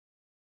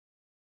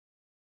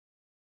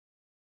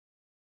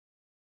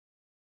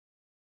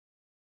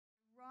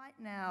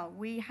right now,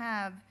 we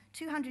have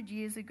 200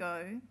 years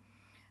ago,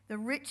 the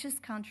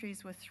richest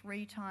countries were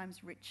 3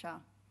 times richer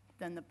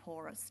than the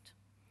poorest.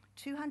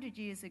 200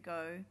 years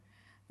ago,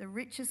 the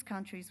richest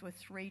countries were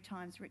 3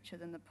 times richer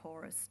than the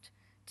poorest.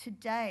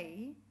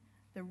 Today,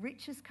 the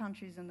richest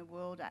countries in the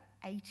world are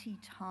 80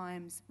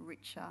 times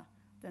richer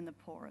than the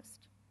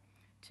poorest.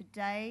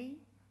 Today,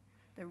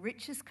 the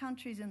richest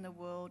countries in the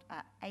world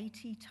are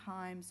 80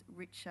 times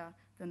richer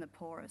than the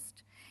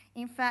poorest.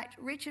 In fact,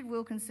 Richard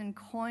Wilkinson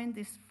coined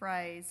this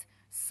phrase,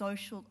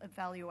 social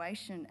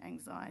evaluation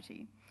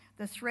anxiety,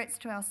 the threats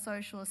to our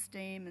social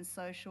esteem and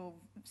social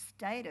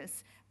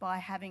status by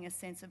having a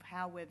sense of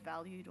how we're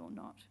valued or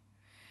not.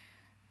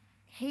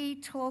 He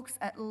talks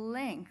at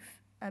length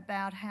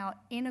about how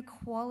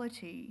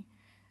inequality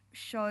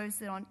shows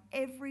that on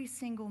every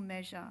single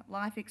measure,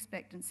 life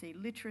expectancy,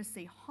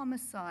 literacy,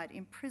 homicide,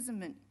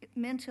 imprisonment,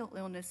 mental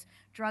illness,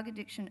 drug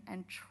addiction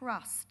and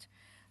trust,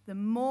 the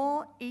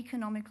more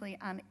economically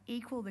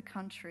unequal the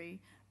country,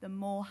 the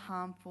more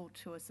harmful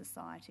to a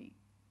society.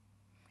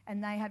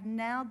 And they have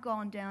now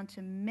gone down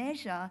to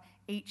measure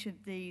each of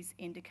these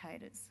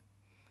indicators.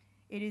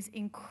 It is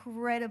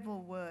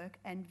incredible work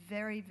and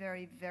very,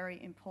 very,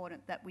 very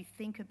important that we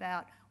think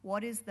about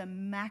what is the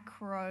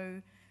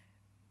macro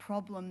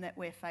problem that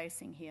we're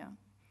facing here,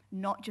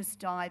 not just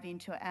dive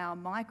into our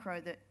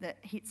micro that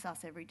hits us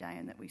every day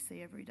and that we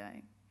see every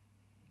day.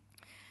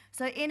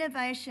 So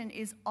innovation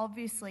is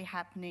obviously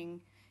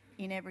happening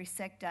in every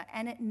sector,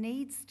 and it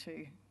needs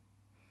to.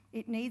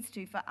 It needs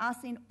to, for us,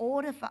 in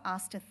order for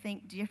us to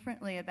think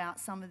differently about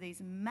some of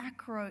these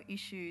macro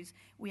issues,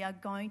 we are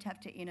going to have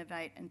to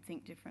innovate and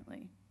think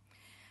differently.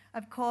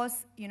 Of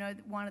course, you know,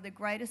 one of the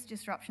greatest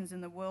disruptions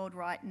in the world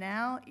right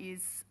now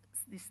is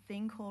this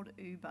thing called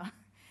Uber,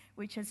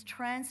 which has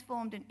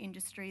transformed an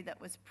industry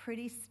that was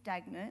pretty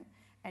stagnant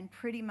and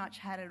pretty much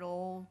had it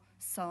all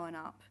sewn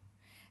up.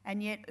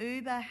 And yet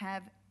Uber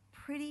have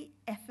pretty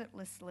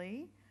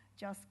effortlessly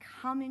just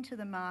come into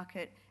the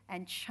market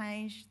and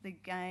changed the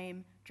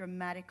game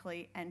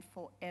dramatically and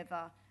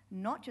forever,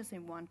 not just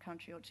in one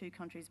country or 2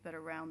 countries, but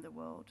around the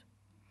world.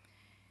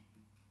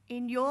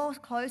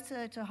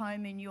 Closer to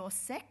home in your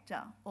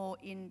sector or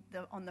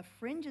on the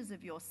fringes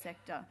of your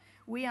sector,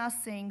 we are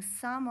seeing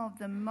some of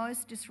the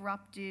most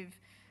disruptive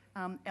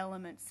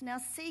elements. Now,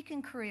 Seek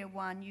and Korea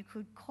One you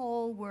could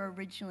call were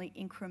originally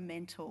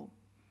incremental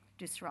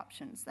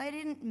disruptions. They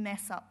didn't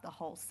mess up the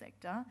whole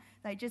sector.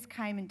 They just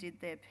came and did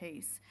their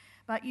piece.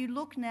 But you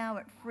look now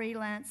at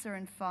Freelancer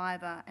and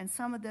Fiverr and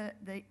some of the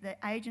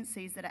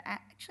agencies that are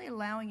actually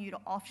allowing you to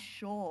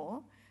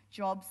offshore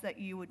jobs that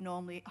you would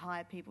normally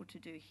hire people to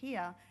do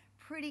here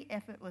pretty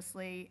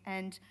effortlessly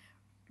and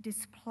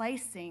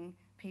displacing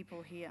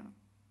people here.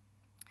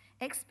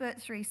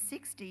 Expert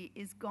 360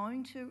 is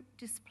going to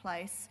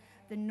displace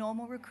the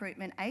normal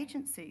recruitment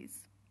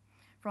agencies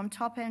from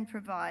top-end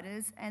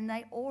providers, and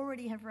they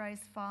already have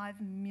raised $5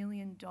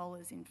 million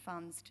in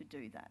funds to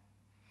do that.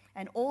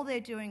 And all they're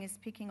doing is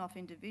picking off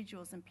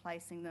individuals and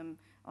placing them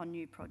on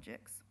new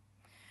projects.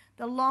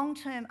 The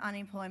long-term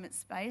unemployment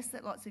space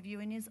that lots of you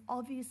are in is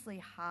obviously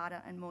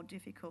harder and more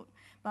difficult,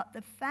 but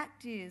the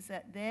fact is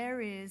that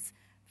there is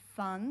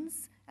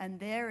funds and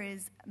there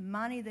is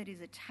money that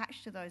is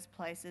attached to those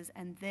places,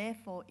 and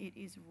therefore it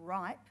is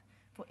ripe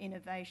for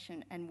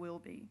innovation and will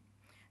be.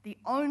 The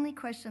only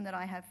question that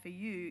I have for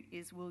you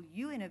is, will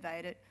you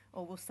innovate it,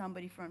 or will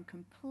somebody from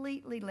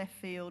completely left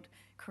field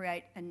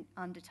create and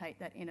undertake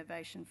that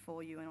innovation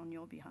for you and on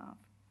your behalf?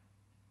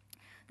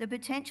 The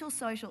potential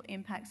social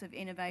impacts of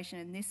innovation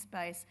in this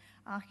space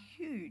are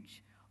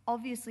huge,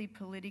 obviously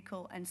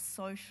political and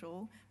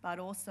social, but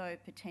also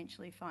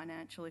potentially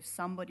financial if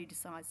somebody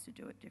decides to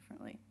do it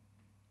differently.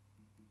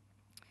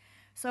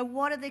 So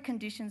what are the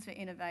conditions for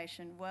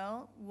innovation?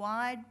 Well,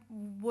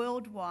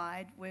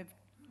 worldwide, we've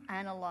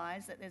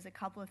analysed that there's a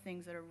couple of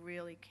things that are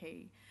really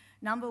key.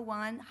 Number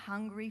one,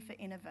 hungry for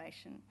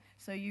innovation.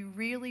 So you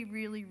really,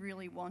 really,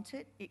 really want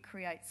it, it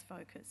creates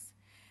focus.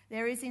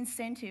 There is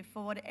incentive,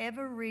 for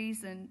whatever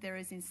reason, there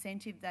is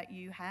incentive that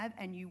you have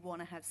and you want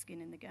to have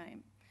skin in the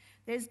game.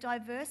 There's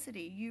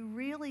diversity. You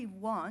really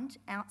want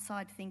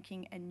outside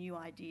thinking and new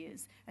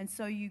ideas, and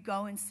so you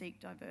go and seek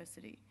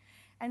diversity.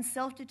 And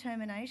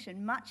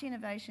self-determination. Much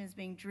innovation is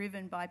being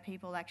driven by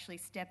people actually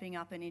stepping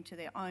up and into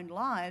their own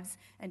lives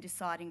and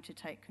deciding to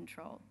take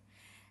control.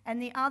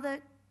 And the other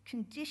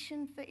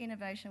condition for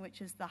innovation,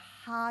 which is the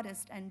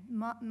hardest and,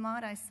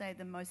 might I say,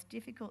 the most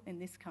difficult in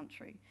this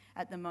country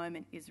at the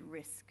moment, is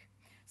risk.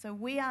 So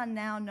we are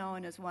now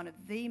known as one of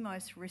the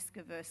most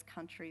risk-averse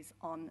countries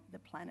on the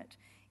planet.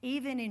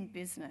 Even in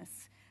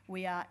business,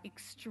 we are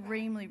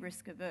extremely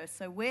risk-averse.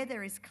 So where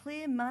there is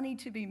clear money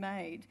to be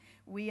made,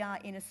 we are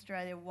in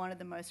Australia one of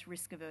the most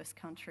risk-averse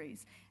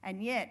countries.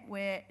 And yet,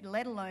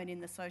 let alone in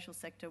the social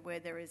sector where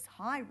there is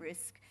high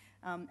risk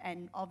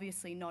and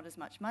obviously not as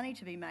much money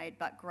to be made,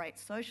 but great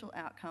social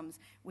outcomes,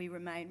 we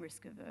remain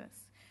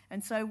risk-averse.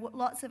 And so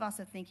lots of us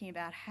are thinking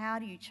about how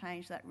do you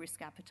change that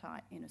risk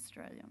appetite in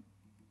Australia.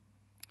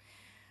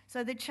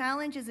 So the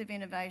challenges of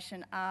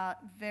innovation are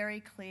very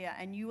clear,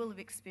 and you will have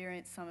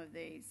experienced some of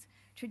these.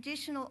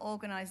 Traditional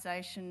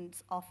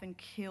organisations often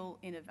kill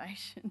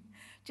innovation,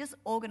 just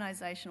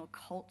organisational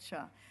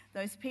culture.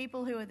 Those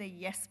people who are the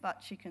yes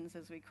but chickens,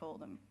 as we call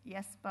them.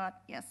 Yes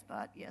but, yes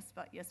but, yes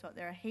but, yes but.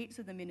 There are heaps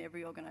of them in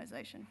every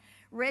organisation.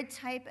 Red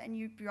tape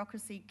and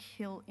bureaucracy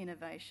kill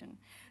innovation.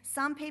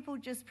 Some people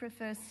just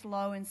prefer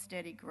slow and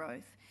steady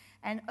growth.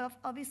 And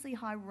obviously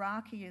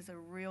hierarchy is a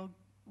real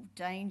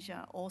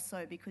danger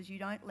also, because you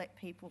don't let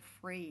people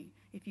free.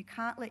 If you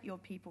can't let your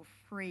people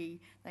free,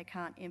 they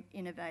can't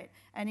innovate,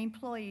 and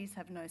employees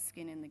have no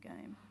skin in the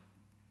game.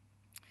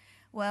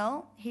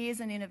 Well, here's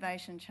an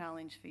innovation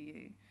challenge for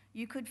you.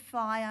 You could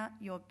fire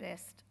your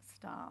best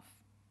staff.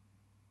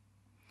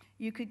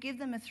 You could give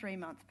them a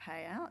 3-month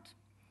payout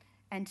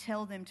and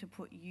tell them to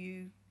put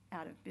you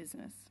out of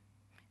business,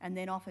 and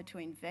then offer to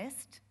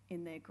invest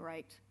in their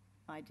great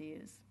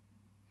ideas.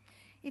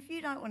 If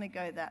you don't want to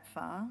go that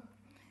far,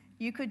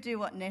 you could do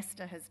what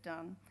Nesta has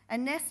done.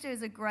 And Nesta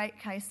is a great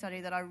case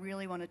study that I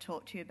really want to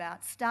talk to you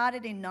about.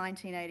 Started in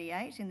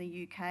 1988 in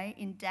the UK,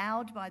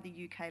 endowed by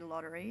the UK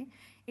Lottery.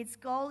 Its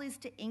goal is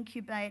to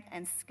incubate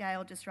and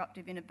scale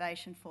disruptive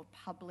innovation for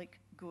public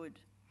good.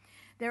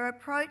 Their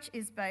approach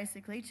is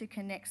basically to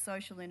connect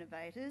social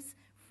innovators,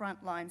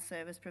 frontline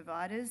service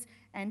providers,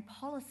 and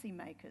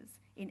policymakers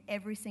in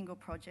every single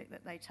project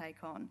that they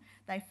take on.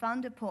 They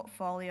fund a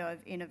portfolio of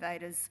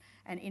innovators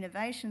and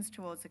innovations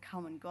towards a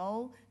common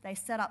goal. They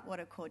set up what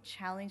are called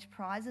challenge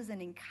prizes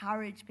and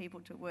encourage people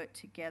to work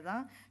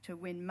together to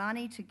win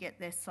money to get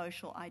their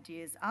social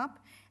ideas up.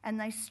 And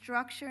they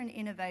structure an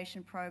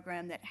innovation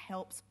program that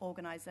helps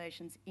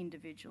organisations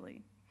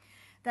individually.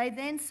 They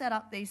then set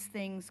up these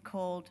things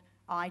called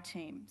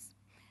I-teams.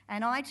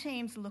 And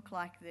I-teams look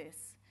like this.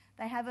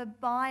 They have a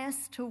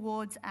bias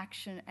towards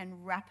action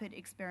and rapid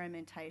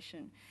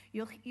experimentation.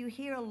 You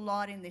hear a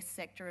lot in this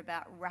sector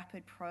about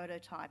rapid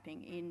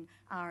prototyping in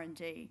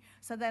R&D.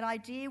 So that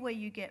idea where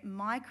you get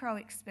micro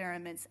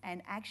experiments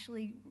and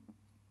actually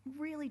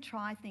really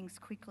try things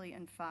quickly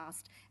and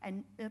fast.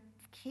 And the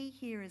key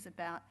here is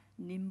about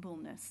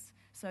nimbleness.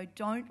 So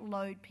don't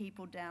load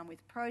people down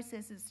with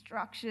processes,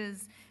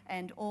 structures,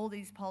 and all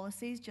these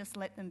policies. Just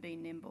let them be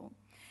nimble.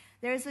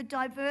 There is a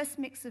diverse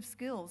mix of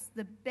skills.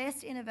 The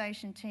best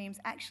innovation teams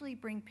actually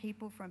bring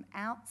people from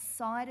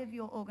outside of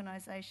your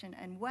organisation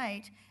and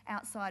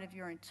outside of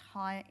your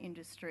entire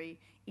industry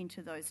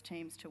into those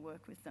teams to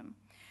work with them.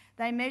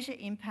 They measure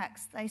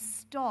impacts. They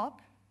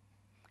stop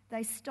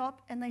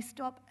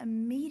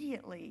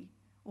immediately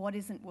what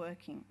isn't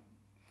working,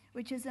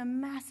 which is a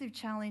massive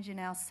challenge in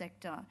our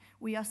sector.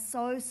 We are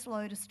so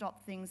slow to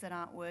stop things that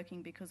aren't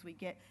working because we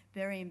get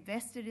very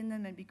invested in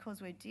them and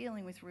because we're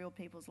dealing with real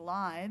people's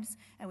lives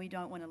and we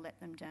don't want to let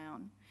them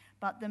down.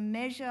 But the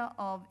measure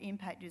of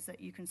impact is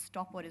that you can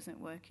stop what isn't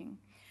working.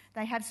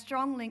 They have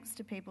strong links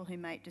to people who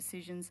make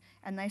decisions,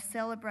 and they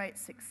celebrate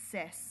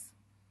success.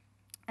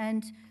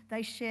 And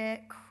they share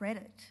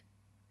credit.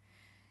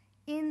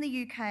 In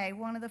the UK,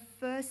 one of the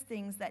first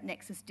things that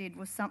Nexus did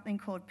was something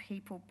called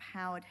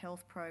People-Powered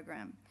Health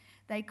Program.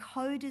 They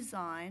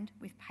co-designed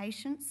with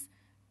patients,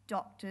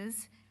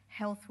 doctors,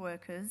 health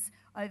workers,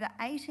 over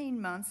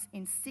 18 months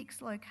in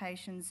 6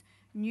 locations,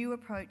 new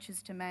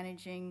approaches to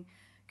managing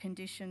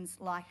conditions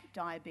like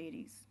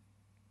diabetes.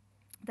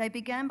 They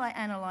began by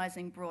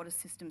analysing broader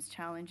systems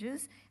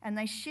challenges, and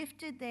they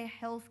shifted their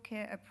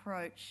healthcare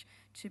approach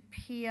to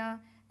peer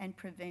and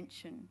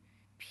prevention,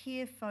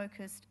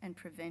 peer-focused and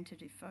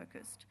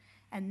preventative-focused.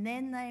 And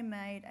then they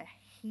made a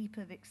heap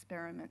of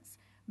experiments,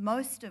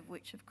 most of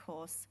which, of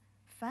course,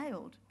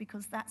 failed,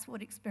 because that's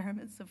what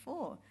experiments are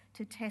for,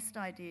 to test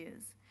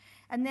ideas.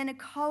 And then a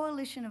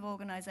coalition of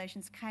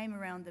organisations came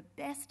around the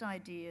best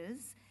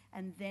ideas,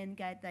 and then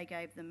they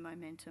gave them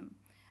momentum.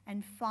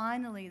 And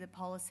finally, the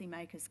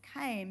policymakers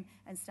came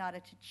and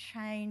started to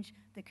change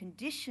the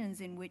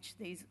conditions in which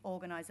these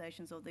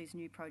organisations or these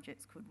new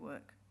projects could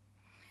work.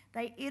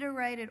 They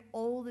iterated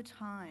all the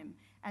time,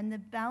 and the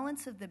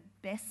balance of the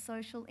best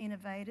social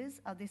innovators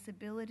are this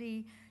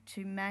ability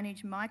to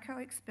manage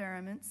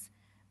micro-experiments,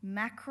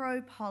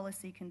 macro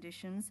policy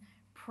conditions,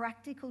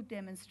 practical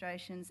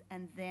demonstrations,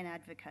 and then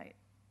advocate.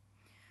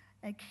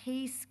 A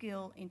key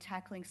skill in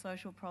tackling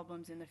social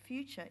problems in the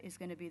future is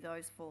going to be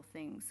those 4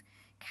 things.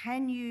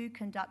 Can you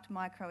conduct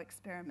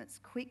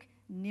micro-experiments, quick,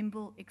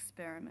 nimble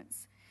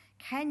experiments?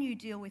 Can you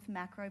deal with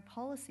macro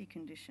policy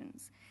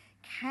conditions?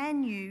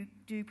 Can you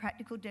do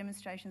practical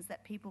demonstrations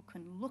that people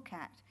can look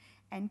at?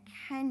 And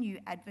can you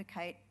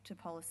advocate to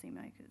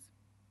policymakers?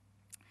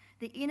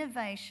 The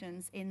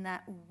innovations in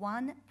that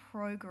one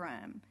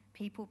program,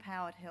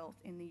 People-Powered Health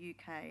in the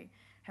UK,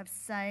 have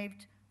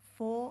saved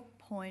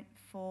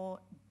 $4.4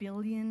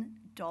 billion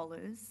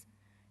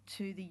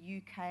to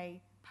the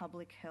UK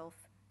public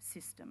health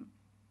system.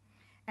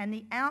 And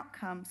the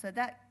outcome, so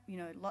that,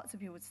 lots of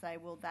people would say,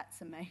 well,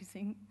 that's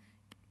amazing.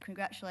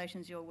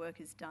 Congratulations, your work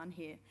is done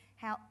here.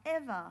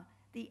 However,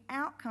 the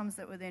outcomes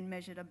that were then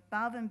measured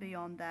above and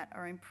beyond that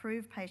are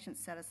improved patient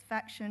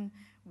satisfaction,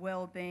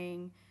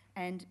 well-being,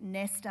 and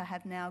Nesta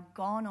have now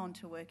gone on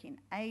to work in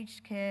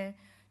aged care,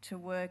 to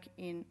work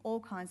in all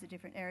kinds of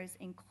different areas,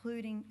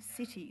 including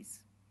cities.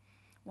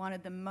 One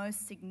of the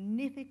most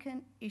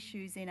significant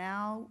issues in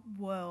our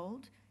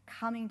world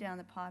coming down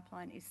the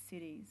pipeline is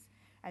cities.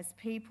 As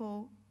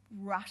people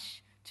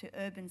rush to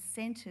urban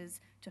centres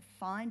to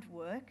find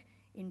work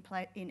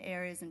in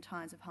areas and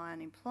times of high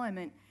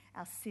unemployment,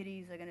 our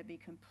cities are going to be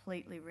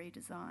completely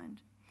redesigned.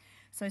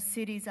 So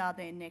cities are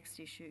their next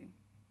issue.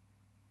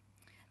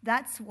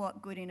 That's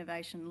what good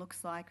innovation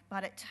looks like,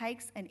 but it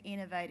takes an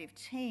innovative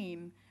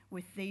team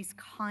with these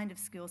kind of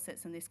skill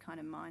sets and this kind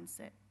of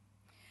mindset.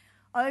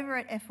 Over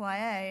at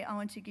FYA, I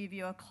want to give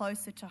you a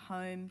closer to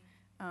home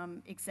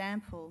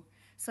example.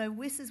 So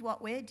this is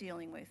what we're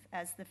dealing with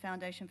as the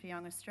Foundation for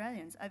Young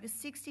Australians. Over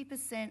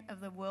 60%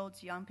 of the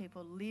world's young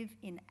people live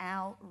in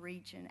our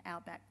region,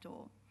 our back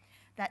door.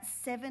 That's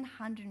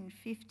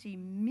 750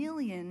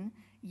 million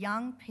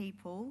young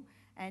people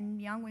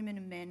and young women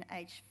and men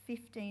aged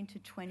 15 to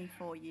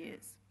 24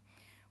 years.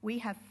 We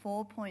have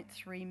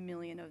 4.3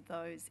 million of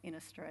those in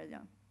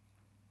Australia.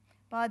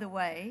 By the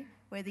way,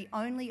 we're the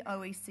only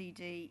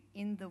OECD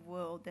in the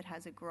world that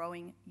has a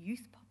growing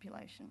youth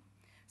population.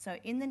 So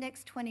in the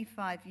next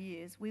 25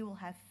 years, we will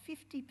have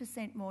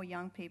 50% more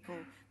young people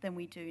than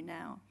we do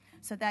now.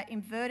 So that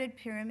inverted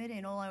pyramid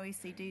in all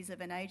OECDs of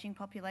an ageing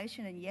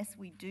population, and yes,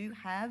 we do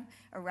have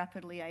a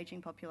rapidly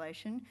ageing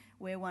population,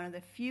 we're one of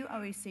the few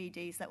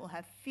OECDs that will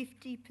have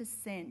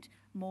 50%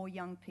 more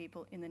young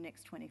people in the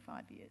next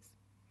 25 years.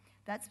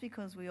 That's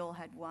because we all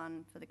had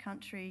one for the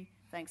country,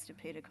 thanks to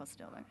Peter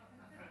Costello.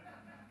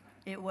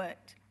 It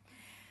worked.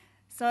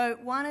 So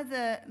one of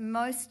the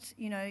most,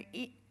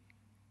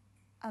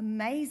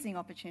 amazing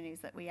opportunities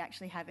that we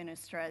actually have in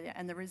Australia,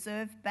 and the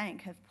Reserve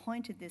Bank have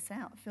pointed this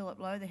out. Philip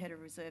Lowe, the head of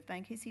Reserve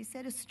Bank, he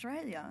said,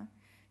 Australia,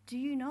 do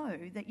you know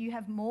that you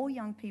have more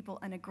young people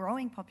and a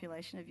growing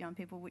population of young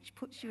people, which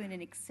puts you in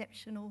an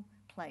exceptional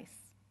place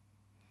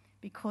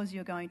because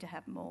you're going to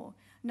have more.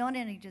 Not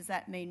only does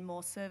that mean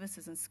more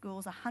services and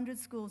schools, 100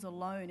 schools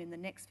alone in the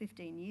next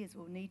 15 years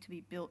will need to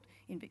be built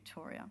in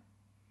Victoria,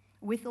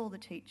 with all the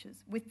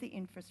teachers, with the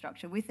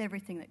infrastructure, with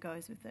everything that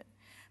goes with it.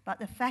 But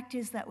the fact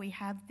is that we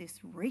have this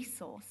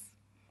resource,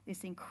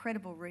 this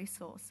incredible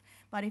resource.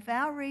 But if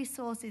our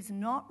resource is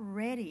not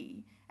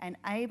ready and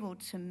able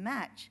to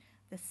match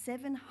the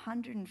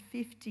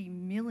 750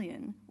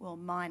 million, well,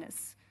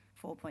 minus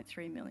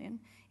 4.3 million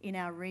in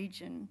our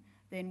region,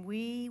 then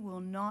we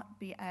will not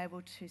be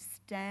able to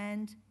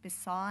stand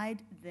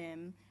beside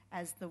them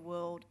as the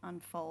world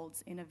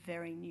unfolds in a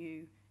very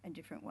new and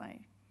different way.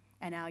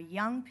 And our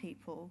young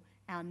people,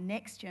 our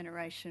next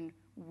generation,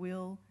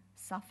 will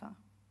suffer.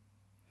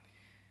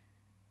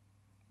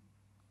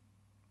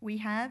 We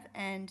have,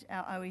 and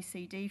our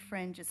OECD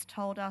friend just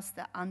told us,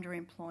 that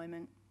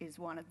underemployment is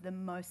one of the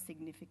most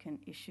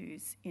significant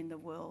issues in the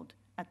world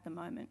at the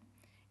moment.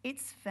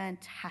 It's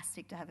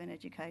fantastic to have an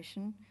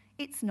education.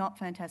 It's not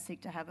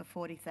fantastic to have a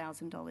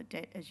 $40,000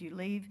 debt as you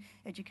leave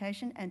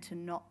education and to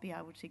not be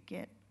able to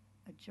get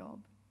a job,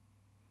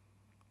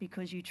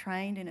 because you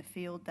trained in a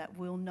field that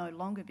will no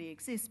longer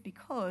exist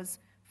because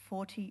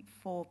 44%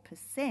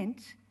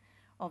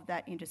 of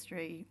that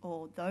industry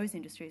or those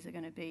industries are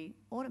going to be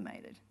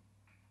automated.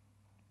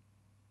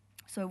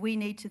 So we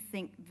need to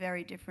think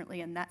very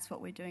differently, and that's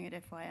what we're doing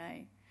at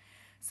FYA.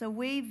 So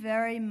we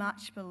very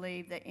much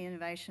believe that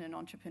innovation and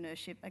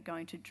entrepreneurship are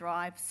going to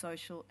drive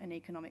social and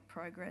economic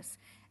progress.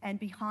 And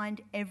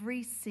behind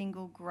every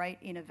single great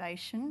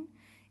innovation,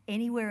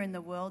 anywhere in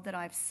the world that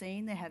I've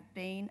seen, there have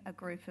been a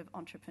group of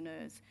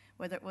entrepreneurs,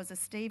 whether it was a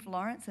Steve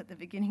Lawrence at the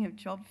beginning of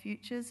Job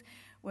Futures,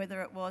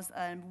 whether it was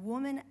a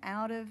woman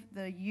out of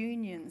the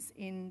unions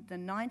in the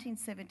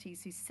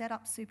 1970s who set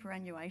up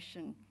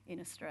superannuation in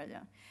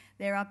Australia.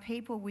 There are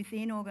people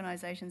within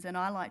organisations, and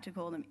I like to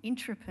call them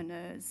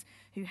intrapreneurs,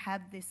 who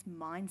have this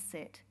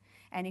mindset.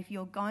 And if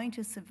you're going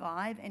to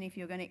survive and if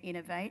you're going to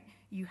innovate,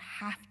 you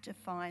have to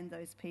find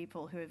those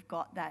people who have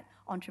got that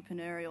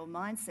entrepreneurial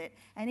mindset.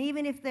 And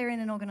even if they're in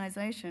an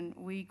organisation,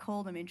 we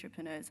call them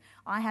intrapreneurs.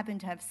 I happen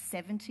to have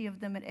 70 of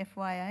them at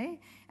FYA,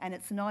 and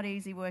it's not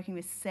easy working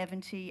with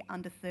 70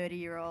 under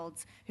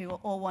 30-year-olds who are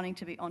all wanting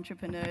to be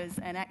entrepreneurs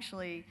and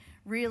actually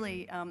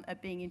really are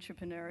being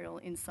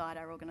entrepreneurial inside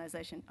our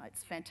organisation.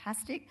 It's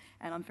fantastic,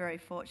 and I'm very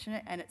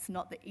fortunate, and it's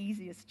not the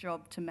easiest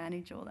job to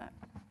manage all that.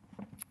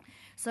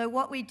 So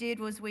what we did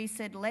was we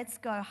said, let's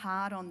go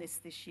hard on this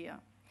year.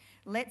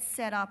 Let's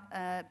set up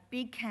a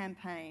big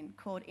campaign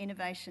called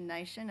Innovation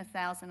Nation,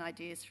 1,000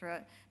 Ideas for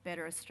a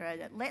Better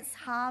Australia. Let's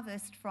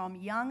harvest from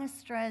young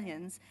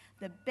Australians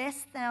the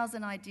best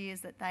 1,000 ideas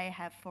that they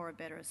have for a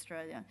better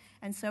Australia.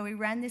 And so we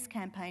ran this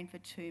campaign for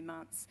 2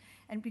 months.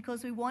 And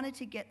because we wanted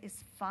to get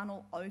this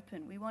funnel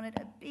open, we wanted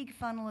a big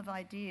funnel of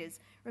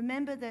ideas.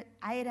 Remember that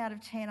 8 out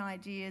of 10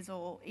 ideas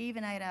or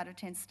even 8 out of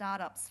 10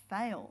 startups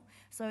fail.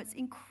 So it's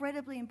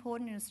incredibly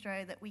important in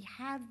Australia that we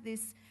have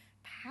this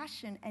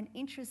passion and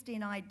interest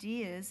in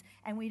ideas,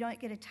 and we don't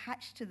get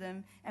attached to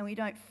them, and we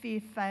don't fear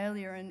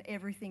failure and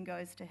everything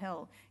goes to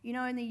hell. You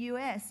know, in the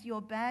US,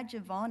 your badge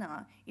of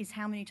honour is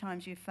how many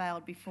times you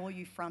failed before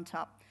you front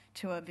up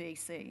to a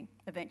VC,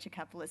 a venture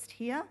capitalist.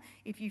 Here,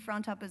 if you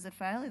front up as a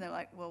failure, they're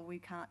like, well, we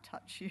can't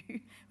touch you.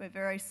 We're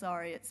very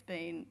sorry. It's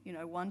been,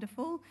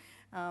 wonderful,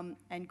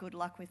 and good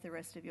luck with the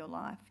rest of your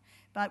life.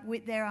 But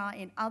there are,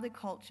 in other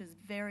cultures,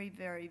 very,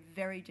 very,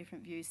 very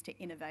different views to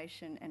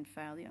innovation and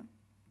failure.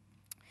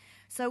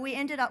 So we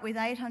ended up with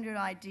 800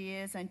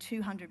 ideas and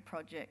 200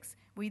 projects.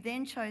 We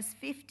then chose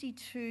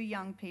 52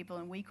 young people,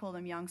 and we call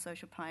them young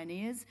social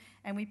pioneers,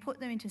 and we put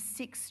them into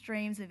 6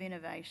 streams of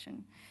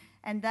innovation.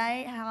 And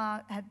they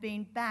have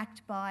been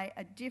backed by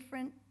a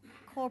different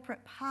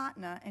corporate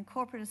partner, and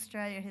Corporate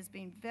Australia has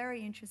been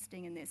very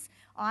interesting in this.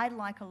 I,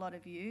 like a lot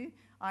of you,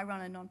 I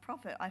run a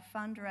non-profit. I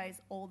fundraise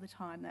all the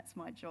time. That's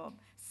my job.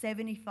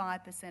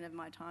 75% of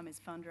my time is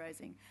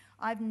fundraising.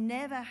 I've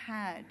never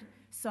had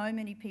so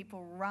many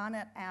people run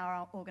at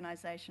our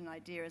organisation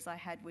idea as I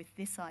had with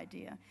this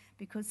idea,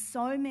 because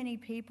so many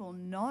people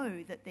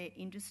know that their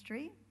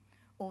industry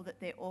or that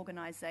their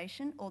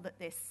organisation or that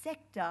their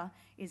sector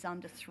is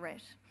under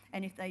threat.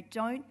 And if they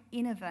don't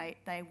innovate,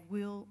 they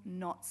will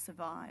not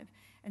survive.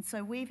 And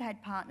so we've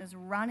had partners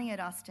running at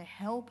us to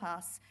help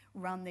us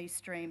run these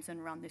streams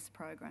and run this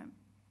program.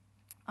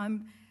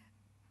 I'm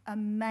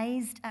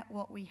amazed at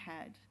what we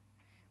had.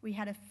 We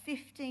had a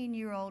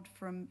 15-year-old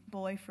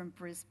boy from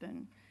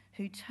Brisbane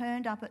who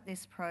turned up at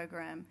this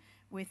program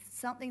with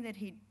something that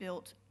he'd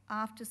built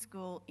after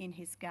school in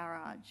his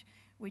garage,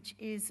 which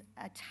is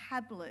a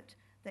tablet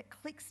that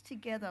clicks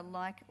together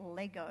like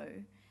Lego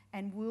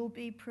and will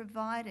be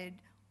provided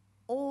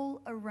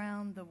all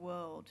around the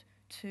world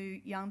to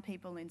young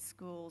people in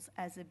schools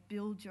as a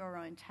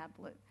build-your-own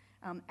tablet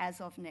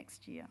as of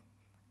next year.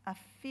 A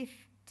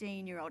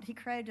 15-year-old. He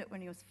created it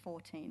when he was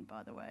 14,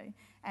 by the way.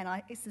 And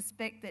I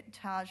suspect that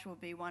Taj will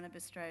be one of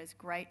Australia's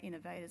great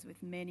innovators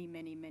with many,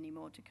 many, many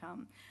more to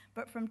come.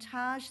 But from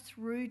Taj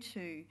through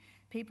to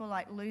people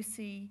like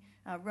Rosie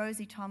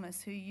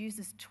Thomas, who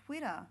uses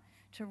Twitter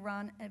to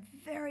run a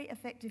very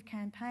effective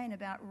campaign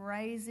about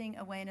raising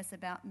awareness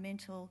about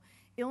mental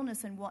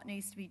illness and what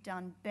needs to be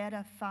done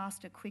better,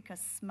 faster, quicker,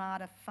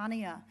 smarter,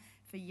 funnier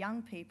for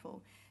young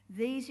people.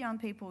 These young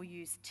people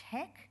use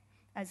tech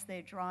as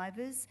their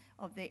drivers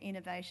of their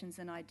innovations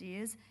and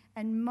ideas,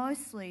 and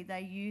mostly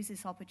they use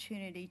this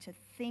opportunity to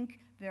think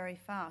very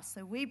fast.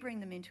 So we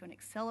bring them into an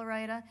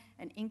accelerator,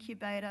 an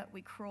incubator,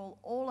 we crawl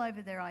all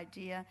over their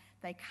idea,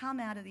 they come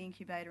out of the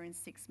incubator in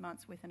 6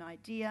 months with an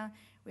idea,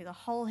 with a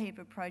whole heap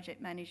of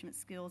project management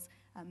skills,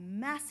 a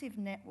massive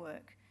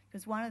network,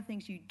 because one of the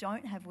things you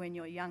don't have when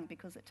you're young,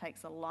 because it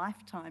takes a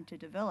lifetime to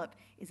develop,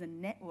 is a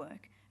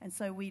network. And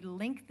so we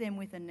link them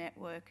with a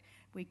network,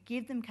 we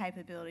give them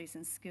capabilities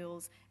and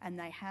skills, and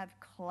they have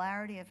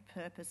clarity of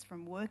purpose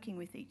from working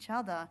with each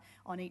other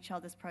on each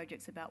other's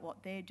projects about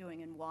what they're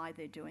doing and why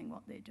they're doing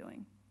what they're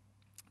doing.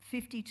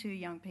 52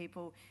 young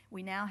people.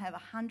 We now have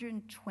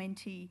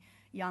 120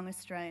 young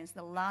Australians,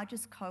 the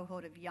largest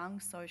cohort of young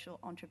social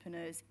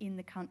entrepreneurs in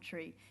the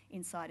country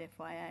inside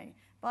FYA.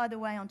 By the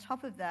way, on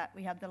top of that,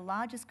 we have the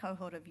largest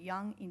cohort of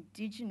young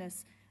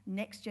Indigenous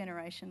next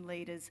generation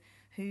leaders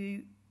who,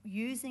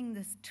 using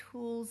the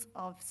tools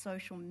of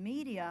social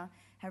media,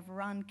 have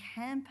run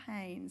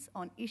campaigns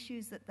on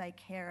issues that they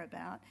care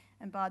about.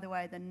 And by the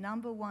way, the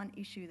number one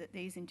issue that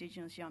these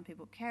Indigenous young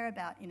people care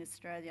about in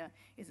Australia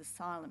is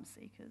asylum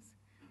seekers.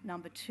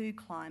 Number 2,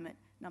 climate.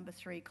 Number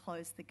 3,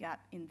 close the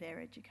gap in their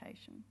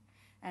education.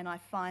 And I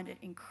find it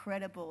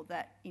incredible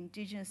that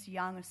Indigenous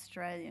young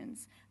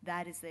Australians,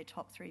 that is their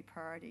top 3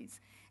 priorities.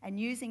 And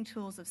using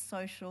tools of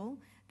social,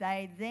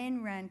 they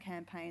then ran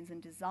campaigns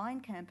and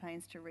designed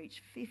campaigns to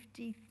reach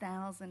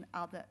 50,000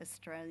 other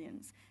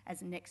Australians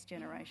as next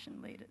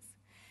generation leaders.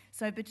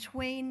 So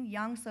between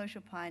Young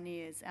Social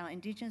Pioneers, our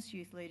Indigenous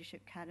Youth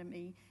Leadership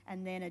Academy,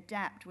 and then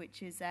ADAPT,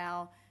 which is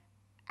our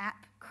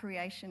app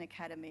creation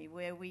academy,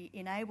 where we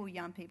enable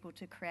young people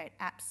to create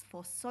apps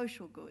for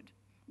social good,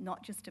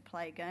 not just to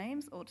play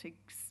games or to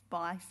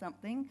buy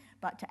something,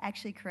 but to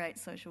actually create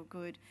social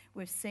good.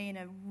 We've seen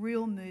a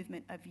real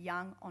movement of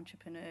young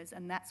entrepreneurs,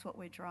 and that's what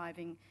we're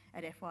driving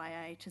at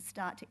FYA, to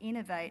start to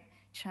innovate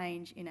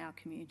change in our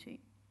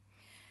community.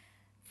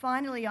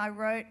 Finally, I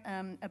wrote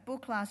a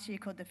book last year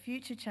called The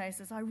Future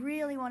Chasers. I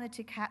really wanted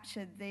to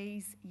capture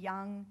these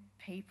young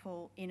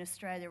people in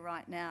Australia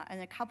right now,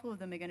 and a couple of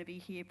them are going to be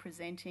here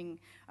presenting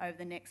over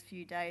the next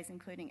few days,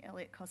 including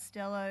Elliot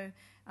Costello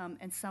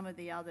and some of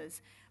the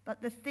others.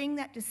 But the thing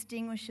that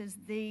distinguishes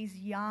these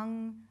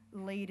young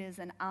leaders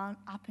and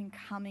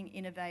up-and-coming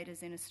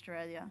innovators in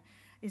Australia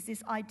is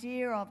this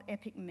idea of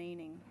epic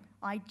meaning.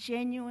 I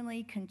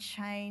genuinely can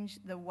change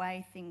the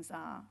way things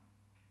are.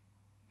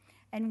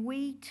 And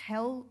we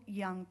tell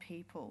young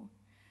people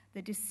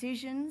the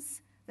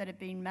decisions that have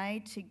been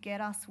made to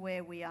get us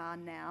where we are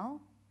now,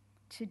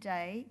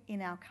 today,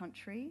 in our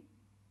country,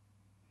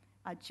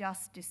 are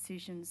just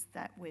decisions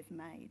that we've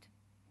made.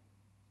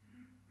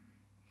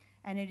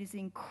 And it is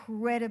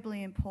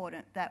incredibly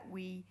important that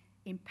we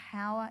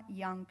empower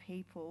young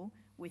people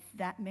with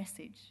that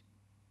message.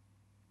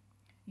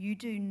 You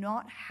do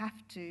not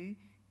have to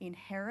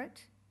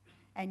inherit,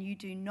 and you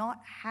do not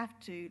have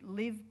to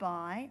live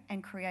by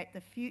and create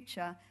the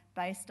future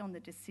based on the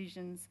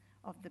decisions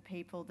of the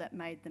people that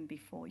made them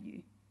before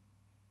you.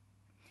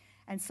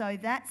 And so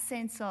that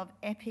sense of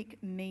epic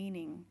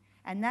meaning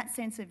and that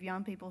sense of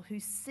young people who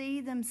see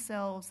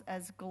themselves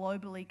as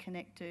globally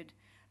connected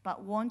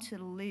but want to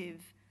live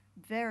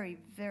very,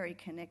 very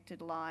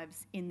connected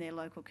lives in their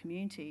local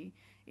community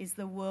is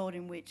the world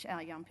in which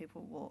our young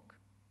people walk.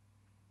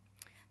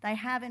 They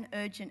have an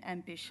urgent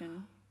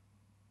ambition,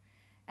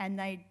 and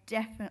they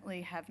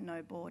definitely have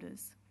no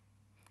borders.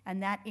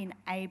 And that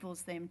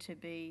enables them to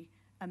be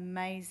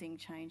amazing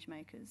change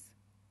makers.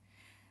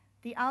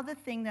 The other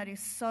thing that is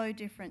so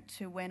different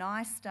to when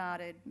I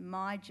started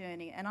my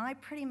journey, and I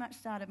pretty much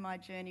started my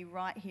journey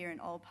right here in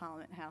Old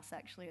Parliament House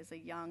actually as a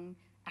young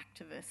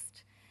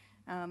activist.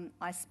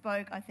 I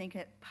spoke, I think,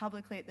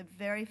 publicly at the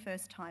very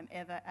first time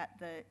ever at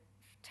the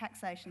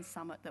taxation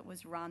summit that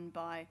was run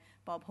by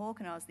Bob Hawke,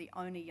 and I was the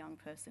only young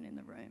person in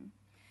the room.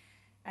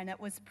 And it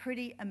was a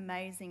pretty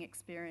amazing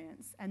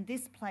experience. And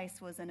this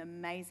place was an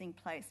amazing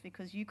place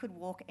because you could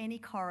walk any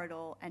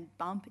corridor and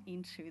bump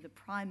into the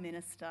Prime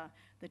Minister,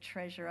 the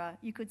Treasurer.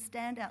 You could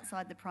stand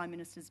outside the Prime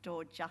Minister's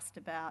door just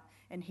about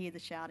and hear the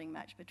shouting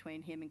match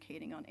between him and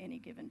Keating on any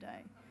given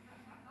day.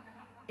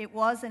 It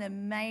was an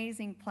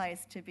amazing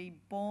place to be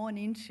born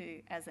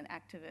into as an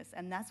activist,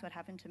 and that's what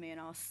happened to me, and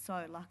I was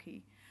so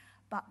lucky.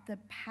 But the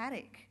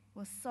paddock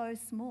was so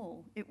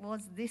small. It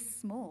was this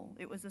small.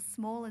 It was as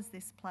small as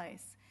this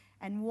place.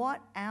 And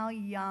what our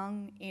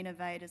young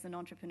innovators and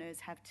entrepreneurs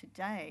have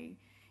today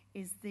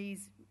is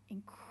these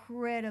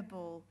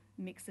incredible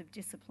mix of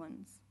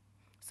disciplines.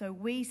 So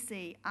we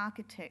see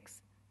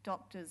architects,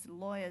 doctors,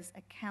 lawyers,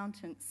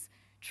 accountants,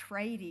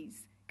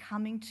 tradies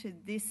coming to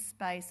this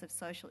space of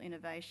social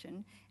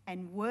innovation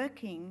and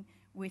working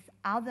with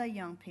other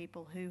young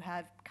people who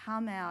have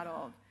come out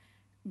of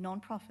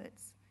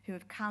non-profits, who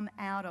have come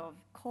out of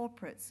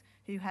corporates,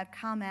 who have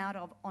come out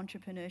of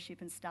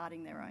entrepreneurship and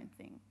starting their own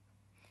thing.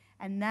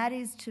 And that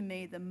is, to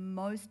me, the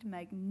most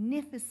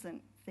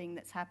magnificent thing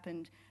that's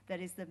happened, that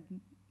is the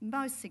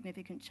most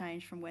significant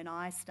change from when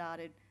I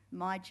started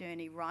my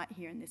journey right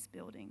here in this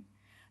building,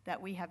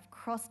 that we have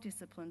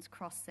cross-disciplines,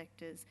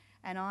 cross-sectors,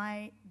 and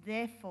I,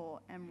 therefore,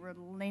 am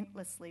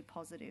relentlessly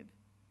positive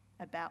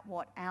about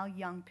what our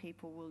young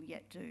people will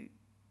yet do,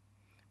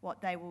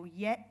 what they will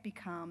yet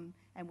become,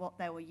 and what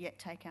they will yet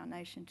take our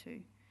nation to.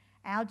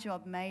 Our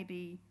job may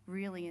be,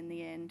 really, in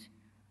the end,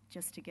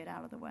 just to get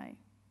out of the way.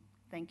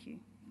 Thank you.